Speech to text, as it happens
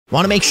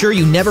Want to make sure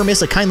you never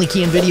miss a Kindly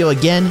Keyin video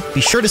again?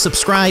 Be sure to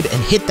subscribe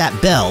and hit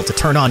that bell to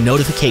turn on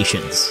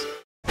notifications.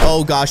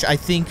 Oh gosh, I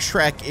think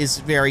Shrek is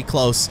very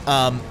close.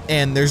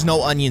 And there's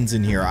no onions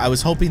in here. I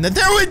was hoping that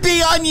there would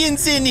be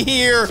onions in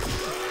here.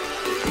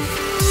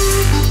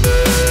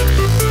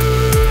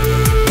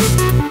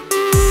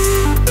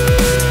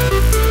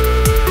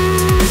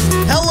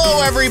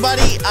 Hello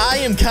everybody, I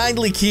am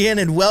Kindly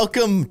Keyin and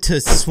welcome to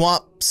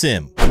Swamp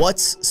Sim.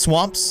 What's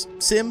Swamp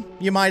Sim,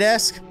 you might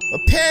ask?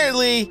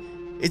 Apparently,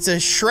 it's a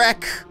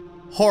Shrek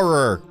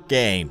horror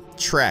game.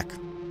 Shrek.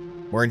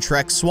 We're in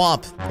Shrek's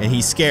swamp, and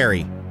he's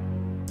scary.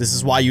 This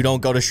is why you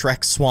don't go to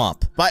Shrek's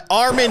swamp. By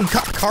Armin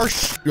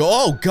Karsh.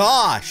 Oh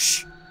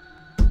gosh.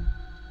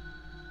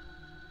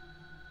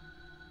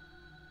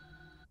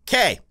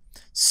 Okay.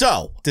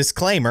 So,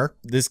 disclaimer,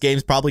 this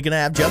game's probably gonna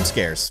have jump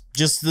scares.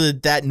 Just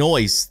that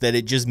noise that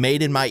it just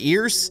made in my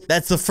ears,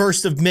 that's the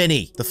first of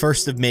many. The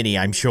first of many,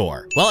 I'm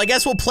sure. Well, I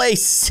guess we'll play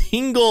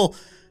single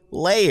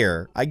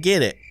layer. I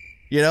get it.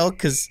 You know,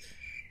 cause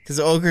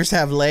ogres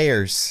have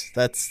layers.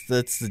 That's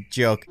the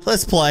joke.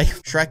 Let's play.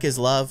 Shrek is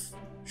love.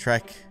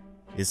 Shrek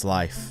is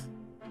life.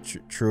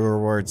 Truer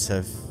words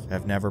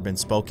have never been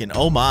spoken.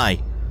 Oh my.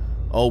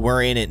 Oh,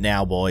 we're in it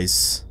now,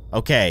 boys.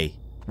 Okay.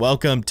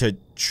 Welcome to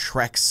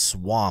Shrek's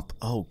swamp.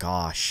 Oh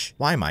gosh.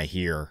 Why am I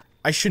here?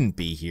 I shouldn't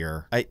be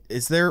here. I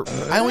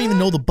don't even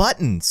know the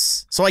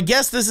buttons. So I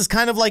guess this is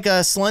kind of like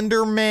a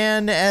Slender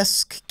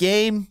Man-esque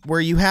game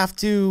where you have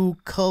to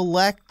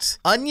collect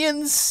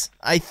onions,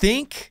 I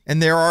think.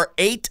 And there are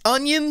 8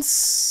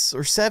 onions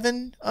or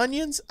 7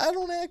 onions. I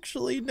don't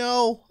actually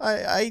know.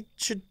 I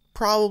should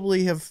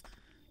probably have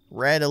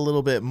read a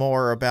little bit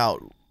more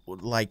about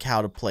like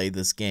how to play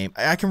this game.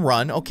 I can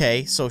run.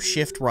 Okay, so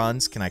shift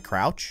runs. Can I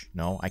crouch?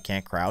 No, I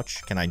can't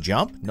crouch. Can I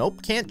jump?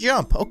 Nope, can't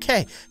jump.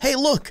 Okay. Hey,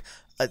 look.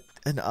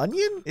 An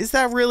onion? Is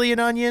that really an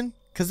onion?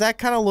 Because that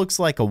kind of looks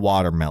like a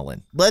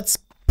watermelon. Let's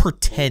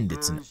pretend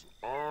it's an...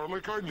 are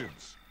like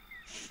onions.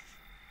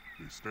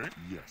 They stink?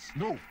 Yes.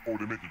 No. Oh,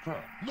 they make you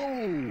cry? No.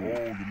 Oh, you leave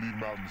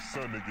them out in the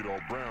sun, they get all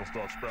brown,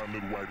 start sprouting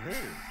little white hairs.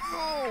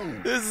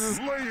 No. This is...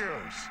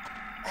 layers.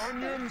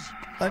 Onions.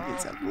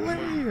 Onions have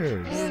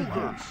layers.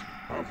 Ogres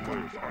have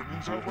layers.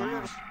 Onions have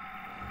layers.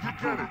 You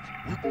get it.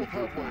 We both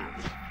have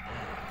layers.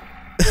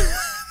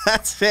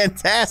 That's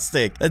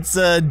fantastic. That's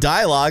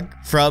dialogue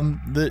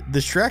from the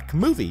Shrek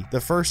movie,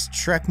 the first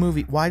Shrek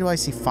movie. Why do I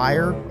see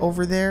fire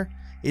over there?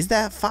 Is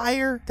that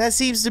fire? That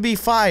seems to be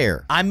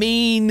fire. I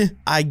mean,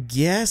 I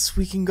guess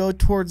we can go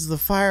towards the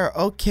fire.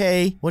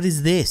 Okay, what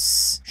is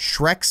this?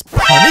 Shrek's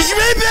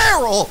punishment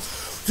barrel.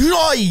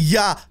 Oh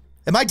yeah.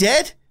 Am I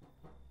dead?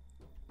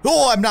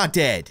 Oh, I'm not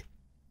dead.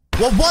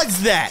 What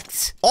was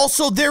that?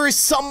 Also, there is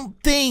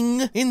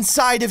something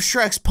inside of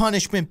Shrek's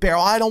punishment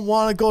barrel. I don't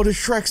want to go to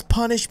Shrek's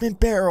punishment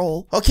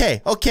barrel.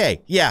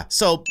 Okay, yeah.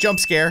 So, jump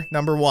scare,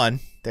 number 1.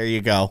 There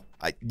you go.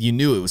 You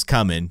knew it was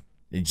coming.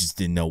 You just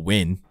didn't know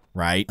when,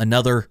 right?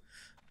 Another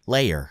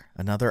layer,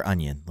 another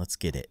onion. Let's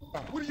get it.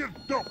 What are you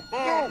doing?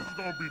 Oh, this is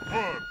gonna be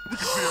fun. We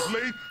can stay up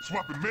late,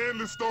 swapping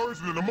manly stories,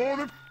 and in the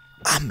morning,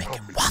 I'm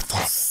making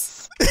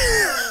waffles.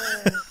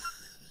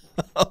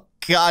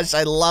 Gosh,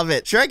 I love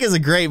it. Shrek is a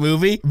great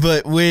movie,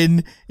 but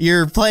when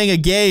you're playing a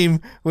game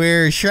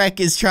where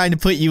Shrek is trying to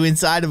put you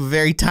inside of a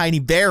very tiny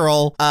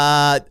barrel,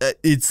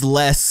 it's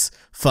less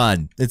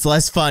fun. It's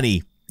less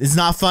funny. It's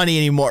not funny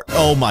anymore.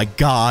 Oh my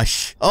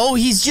gosh. Oh,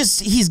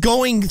 he's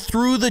going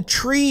through the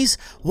trees.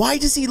 Why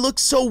does he look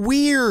so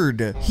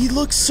weird? He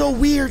looks so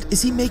weird.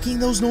 Is he making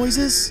those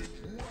noises?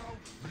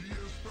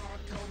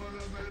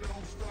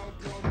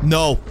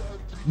 No.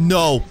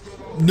 No.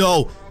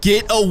 No.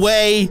 Get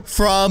away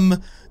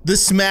from the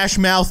Smash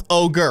Mouth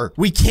Ogre.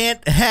 We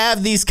can't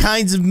have these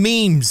kinds of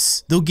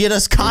memes. They'll get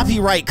us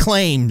copyright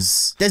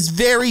claims. That's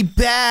very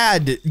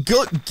bad.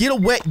 Get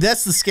away.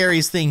 That's the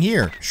scariest thing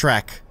here,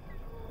 Shrek.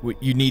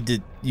 You need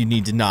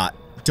to not.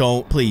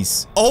 Don't,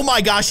 please. Oh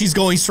my gosh, he's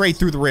going straight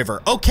through the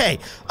river. Okay,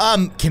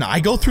 can I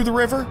go through the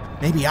river?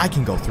 Maybe I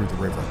can go through the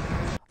river.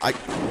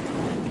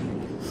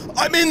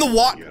 I'm in the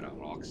water. You're a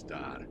rock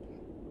star.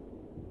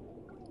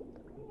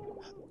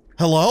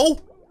 Hello?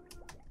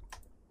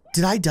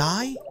 Did I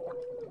die?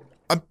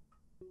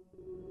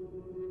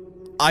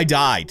 I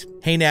died.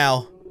 Hey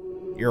now,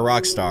 you're a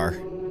rock star.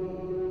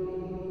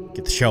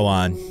 Get the show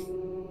on,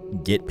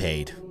 get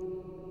paid,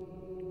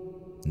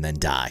 and then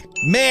die.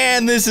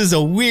 Man, this is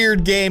a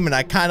weird game and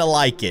I kind of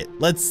like it.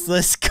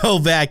 Let's go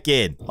back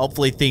in.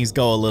 Hopefully things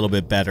go a little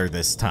bit better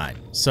this time.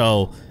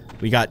 So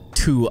we got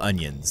 2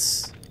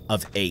 onions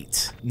of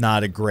 8.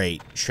 Not a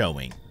great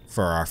showing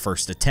for our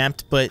first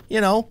attempt, but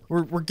you know,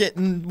 we're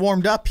getting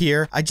warmed up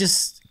here.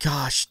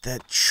 Gosh,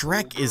 that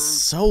Shrek is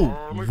so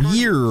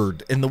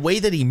weird, and the way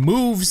that he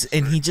moves,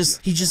 and he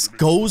just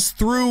goes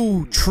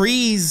through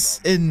trees,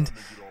 and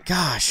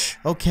gosh,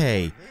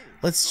 okay,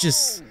 let's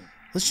just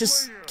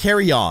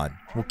carry on.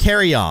 We'll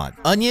carry on.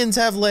 Onions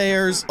have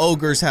layers,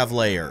 ogres have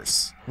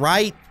layers,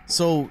 right?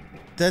 So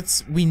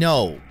we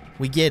know,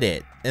 we get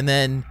it. And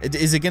then,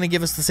 is it gonna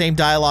give us the same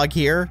dialogue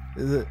here?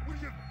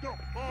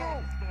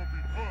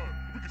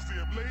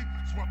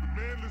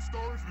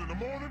 stories in the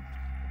morning,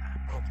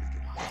 I'm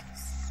making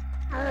waffles.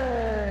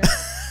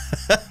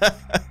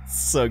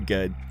 So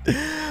good.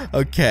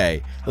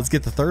 Okay, let's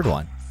get the third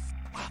one.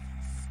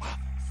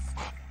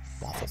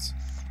 Waffles.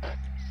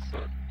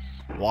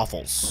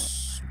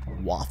 Waffles.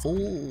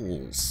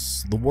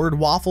 Waffles. The word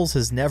waffles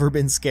has never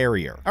been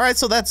scarier. All right,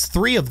 so that's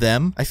 3 of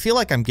them. I feel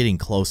like I'm getting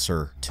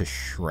closer to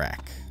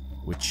Shrek,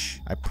 which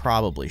I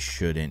probably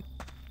shouldn't.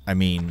 I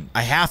mean,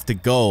 I have to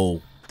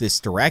go this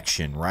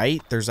direction,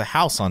 right? There's a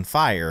house on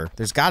fire.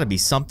 There's got to be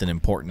something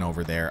important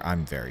over there.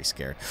 I'm very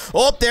scared.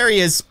 Oh, there he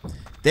is.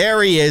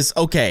 There he is.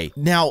 Okay,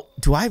 now,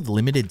 do I have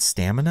limited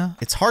stamina?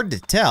 It's hard to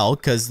tell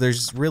because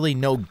there's really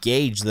no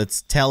gauge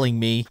that's telling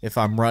me if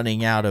I'm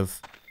running out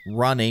of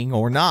running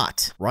or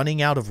not.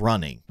 Running out of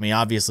running. I mean,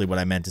 obviously what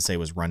I meant to say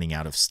was running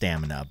out of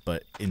stamina,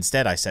 but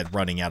instead I said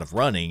running out of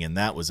running, and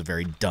that was a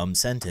very dumb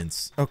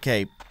sentence.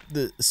 Okay,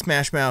 the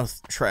Smash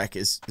Mouth Shrek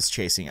is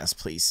chasing us.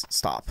 Please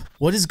stop.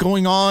 What is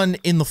going on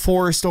in the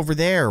forest over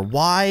there?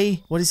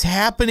 Why? What is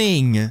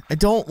happening? I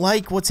don't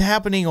like what's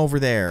happening over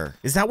there.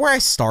 Is that where I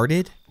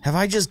started? Have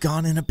I just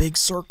gone in a big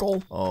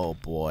circle? Oh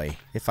boy.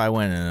 If I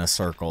went in a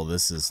circle,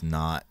 this is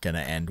not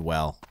gonna end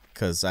well.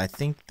 Because I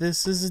think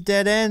this is a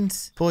dead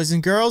end. Boys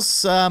and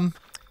girls,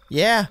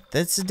 yeah,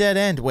 that's a dead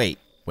end. Wait,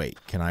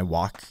 can I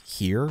walk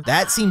here?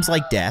 That seems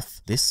like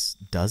death. This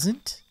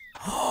doesn't?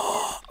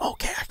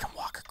 Okay, I can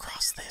walk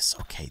across this.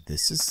 Okay,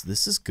 this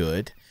is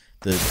good.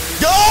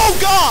 Oh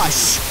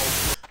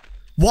gosh!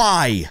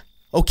 Why?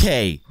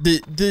 Okay, the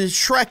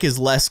Shrek is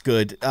less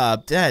good.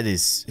 That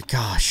is,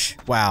 gosh,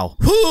 wow.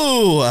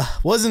 Whew,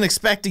 wasn't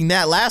expecting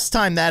that. Last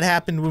time that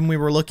happened when we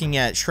were looking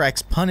at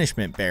Shrek's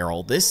punishment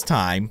barrel. This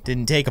time,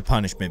 didn't take a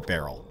punishment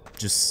barrel.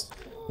 Just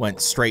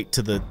went straight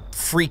to the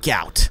freak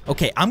out.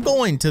 Okay, I'm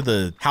going to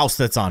the house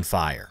that's on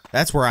fire.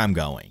 That's where I'm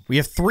going. We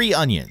have 3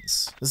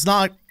 onions. It's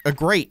not a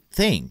great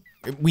thing.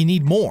 We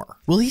need more.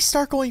 Will he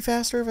start going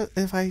faster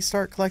if I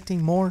start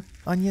collecting more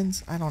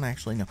onions? I don't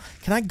actually know.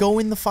 Can I go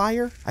in the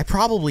fire? I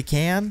probably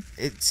can.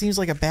 It seems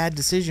like a bad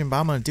decision, but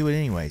I'm gonna do it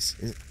anyways.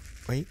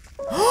 Wait.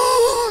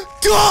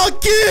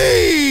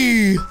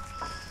 Donkey!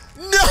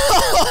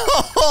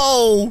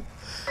 No!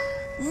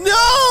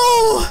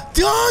 No!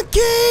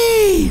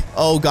 Donkey!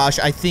 Oh gosh,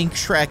 I think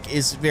Shrek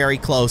is very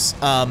close.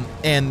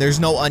 And there's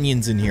no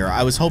onions in here.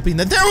 I was hoping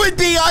that there would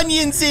be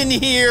onions in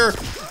here.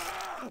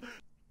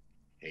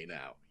 Hey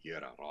now, you're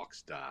a rock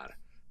star.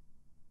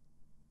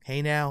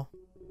 Hey now,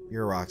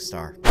 you're a rock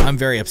star. I'm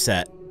very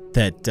upset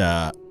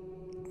that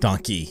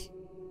Donkey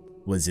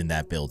was in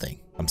that building.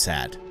 I'm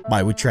sad.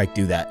 Why would Shrek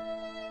do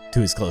that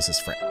to his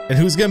closest friend? And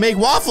who's gonna make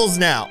waffles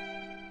now?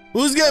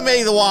 Who's gonna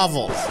make the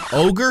waffles?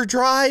 Ogre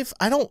Drive?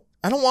 I don't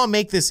want to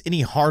make this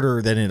any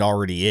harder than it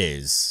already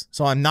is.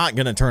 So I'm not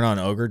gonna turn on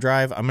Ogre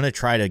Drive. I'm gonna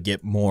try to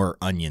get more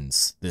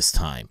onions this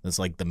time. That's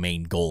like the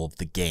main goal of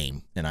the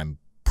game, and I'm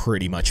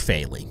pretty much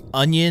failing.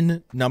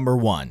 Onion number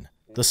 1.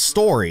 The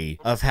story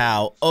of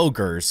how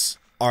ogres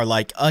are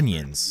like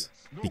onions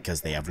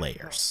because they have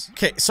layers.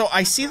 Okay, so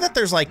I see that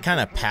there's like kind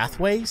of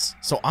pathways.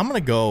 So I'm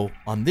gonna go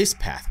on this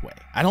pathway.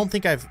 I don't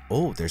think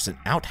oh, there's an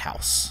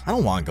outhouse. I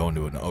don't want to go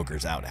into an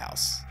ogre's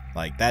outhouse.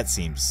 Like that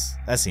seems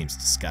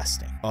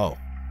disgusting. Oh,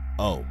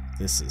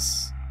 this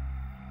is,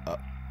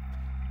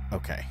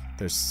 okay.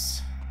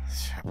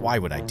 Why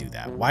would I do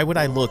that? Why would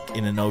I look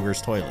in an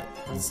ogre's toilet?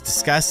 It's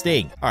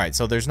disgusting. All right,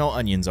 so there's no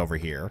onions over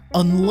here.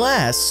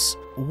 Unless,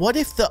 what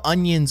if the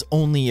onions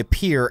only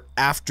appear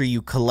after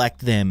you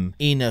collect them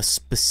in a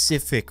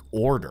specific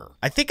order?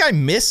 I think I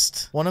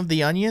missed one of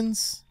the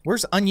onions.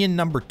 Where's onion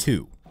number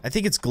 2? I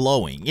think it's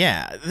glowing.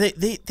 Yeah,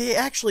 they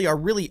actually are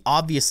really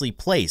obviously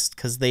placed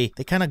because they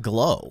kind of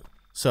glow.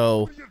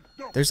 So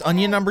there's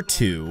onion number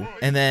 2,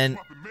 and then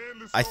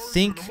I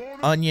think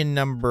onion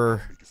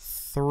number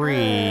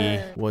 3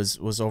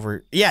 was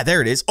over. Yeah,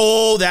 there it is.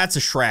 Oh, that's a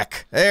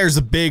Shrek. There's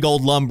a big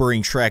old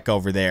lumbering Shrek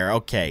over there.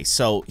 Okay,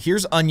 so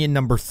here's onion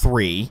number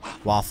 3.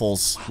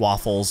 Waffles,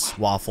 waffles,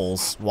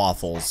 waffles,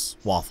 waffles,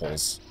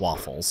 waffles,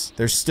 waffles.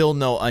 There's still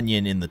no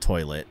onion in the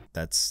toilet.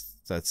 That's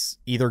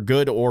either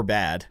good or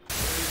bad.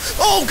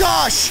 Oh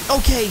gosh!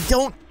 Okay,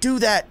 don't do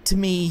that to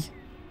me,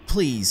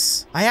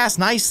 please. I asked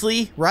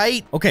nicely,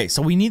 right? Okay,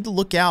 so we need to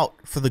look out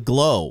for the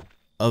glow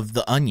of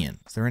the onion.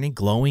 Is there any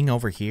glowing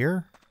over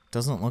here?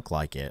 Doesn't look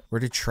like it. Where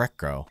did Shrek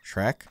go?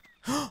 Shrek?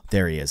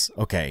 There he is.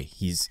 Okay,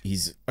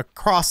 he's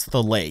across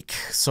the lake,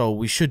 so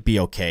we should be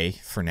okay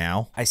for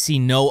now. I see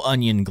no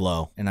onion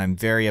glow, and I'm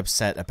very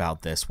upset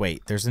about this.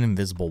 Wait, there's an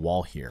invisible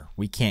wall here.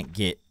 We can't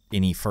get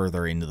any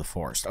further into the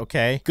forest.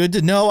 Okay, good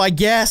to know, I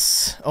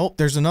guess. Oh,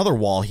 there's another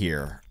wall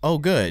here. Oh,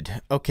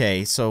 good.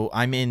 Okay, so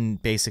I'm in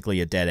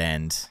basically a dead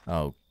end.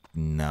 Oh,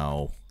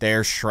 no.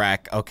 There's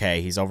Shrek.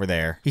 Okay, he's over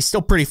there. He's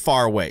still pretty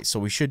far away,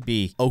 so we should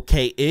be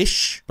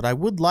okay-ish. But I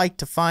would like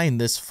to find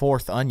this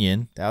 4th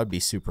onion. That would be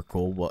super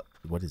cool.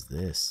 What is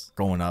this?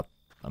 Going up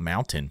a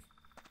mountain.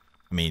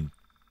 I mean,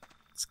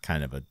 it's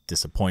kind of a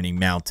disappointing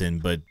mountain,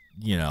 but,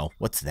 you know,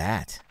 what's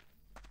that?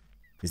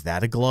 Is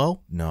that a glow?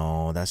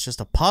 No, that's just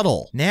a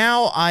puddle.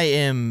 Now I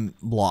am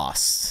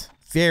lost.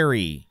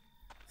 Very,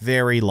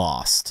 very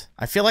lost.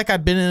 I feel like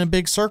I've been in a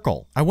big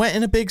circle. I went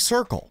in a big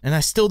circle, and I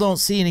still don't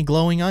see any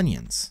glowing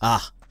onions.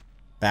 Ah,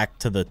 back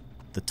to the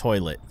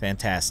toilet.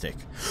 Fantastic.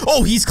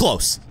 Oh, he's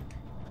close.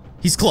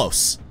 He's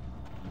close.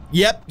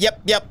 Yep.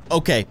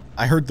 Okay,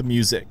 I heard the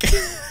music.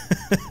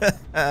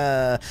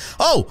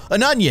 Oh,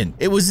 an onion.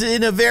 It was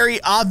in a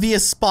very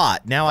obvious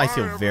spot. Now I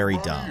feel very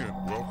dumb.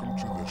 Welcome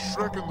to the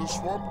Shrek in the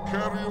Swamp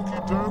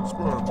karaoke dance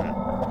party.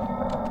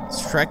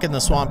 Shrek in the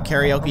Swamp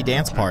karaoke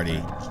dance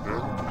party.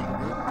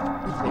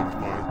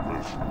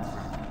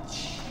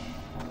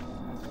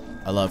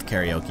 I love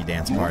karaoke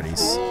dance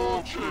parties.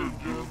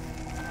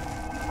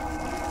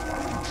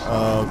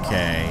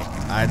 Okay,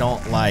 I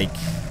don't like...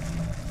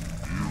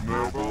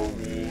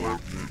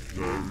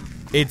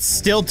 It's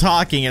still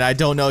talking and I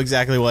don't know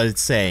exactly what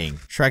it's saying.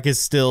 Shrek is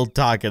still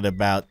talking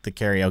about the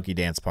karaoke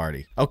dance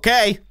party.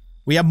 Okay,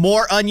 we have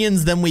more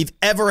onions than we've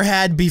ever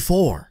had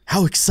before.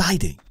 How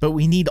exciting. But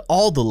we need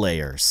all the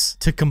layers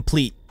to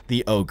complete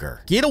the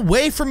ogre. Get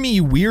away from me,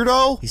 you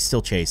weirdo. He's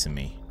still chasing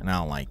me and I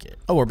don't like it.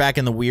 Oh, we're back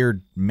in the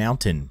weird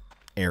mountain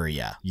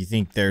area. You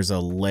think there's a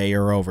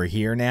layer over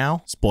here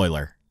now?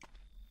 Spoiler,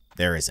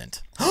 there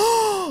isn't.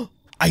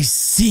 I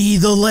see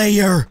the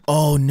layer.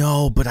 Oh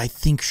no, but I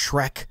think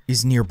Shrek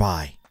is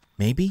nearby.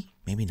 Maybe,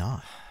 maybe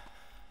not.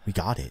 We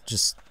got it.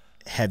 Just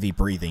heavy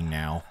breathing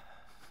now.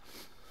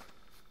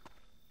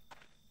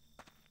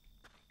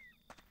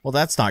 Well,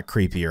 that's not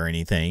creepy or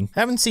anything.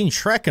 Haven't seen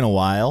Shrek in a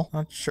while.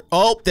 Not sure.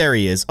 Oh, there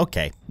he is.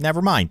 Okay,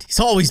 never mind. He's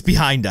always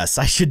behind us.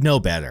 I should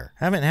know better.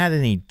 Haven't had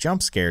any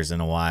jump scares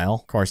in a while.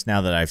 Of course, now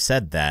that I've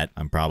said that,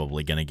 I'm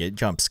probably gonna get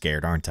jump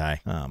scared, aren't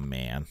I? Oh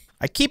man.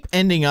 I keep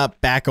ending up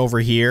back over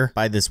here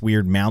by this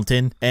weird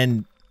mountain,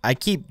 and I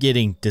keep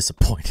getting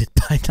disappointed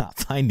by not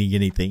finding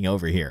anything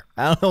over here.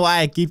 I don't know why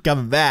I keep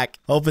coming back,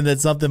 hoping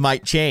that something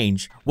might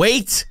change.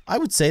 Wait! I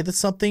would say that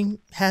something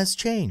has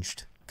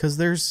changed, because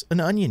there's an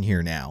onion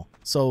here now.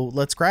 So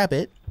let's grab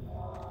it.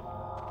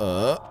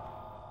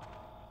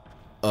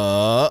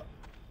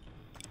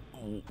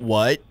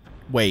 What?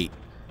 Wait.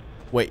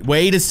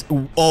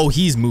 Oh,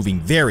 he's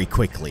moving very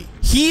quickly.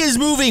 He is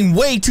moving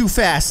way too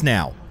fast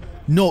now.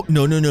 No.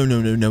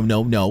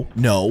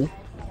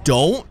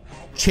 Don't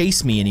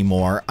chase me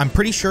anymore. I'm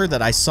pretty sure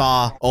that I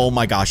saw... Oh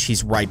my gosh,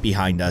 he's right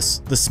behind us.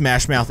 The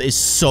Smash Mouth is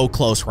so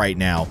close right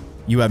now.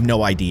 You have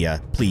no idea.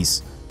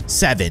 Please.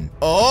 7.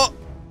 Oh!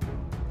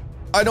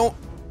 I don't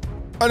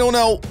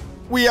know.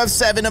 We have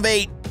 7 of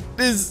 8.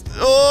 He's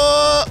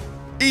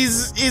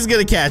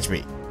gonna catch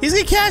me. He's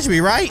gonna catch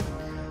me, right?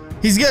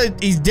 He's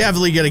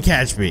definitely gonna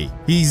catch me.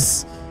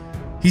 He's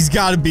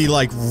gotta be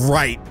like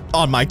right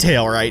on my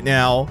tail right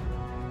now.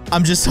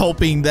 I'm just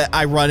hoping that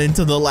I run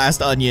into the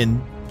last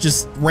onion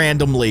just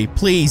randomly.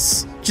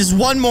 Please, just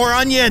one more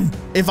onion.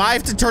 If I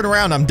have to turn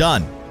around, I'm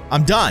done.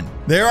 I'm done.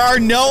 There are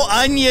no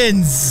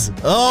onions.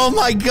 Oh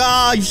my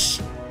gosh.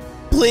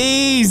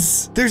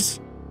 Please. There's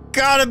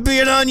gotta be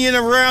an onion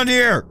around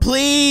here.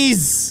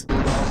 Please.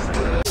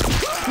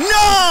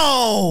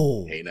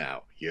 No! Hey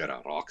now, you're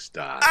a rock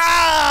star.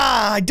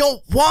 Ah, I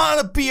don't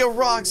want to be a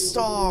rock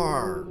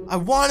star. I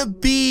want to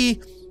be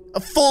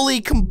a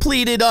fully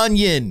completed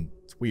onion.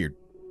 It's weird,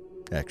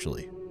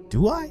 actually.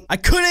 Do I? I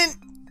couldn't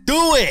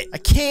do it. I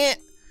can't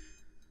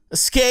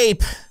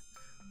escape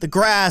the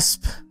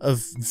grasp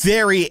of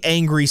very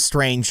angry,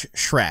 strange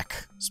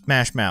Shrek.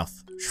 Smash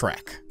Mouth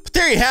Shrek. But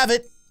there you have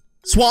it.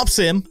 Swamp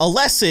Sim, a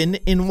lesson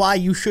in why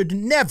you should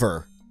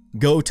never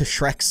go to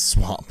Shrek's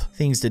swamp.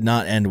 Things did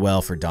not end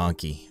well for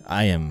Donkey.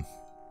 I'm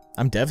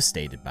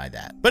devastated by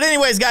that. But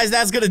anyways, guys,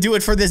 that's gonna do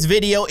it for this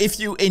video.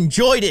 If you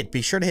enjoyed it,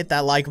 be sure to hit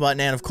that like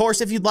button. And of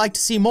course, if you'd like to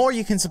see more,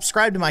 you can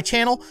subscribe to my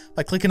channel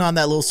by clicking on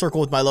that little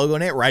circle with my logo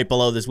in it right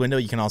below this window.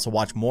 You can also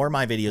watch more of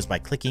my videos by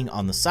clicking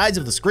on the sides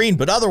of the screen.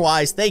 But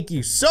otherwise, thank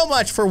you so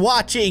much for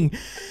watching,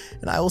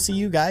 and I will see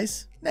you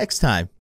guys next time.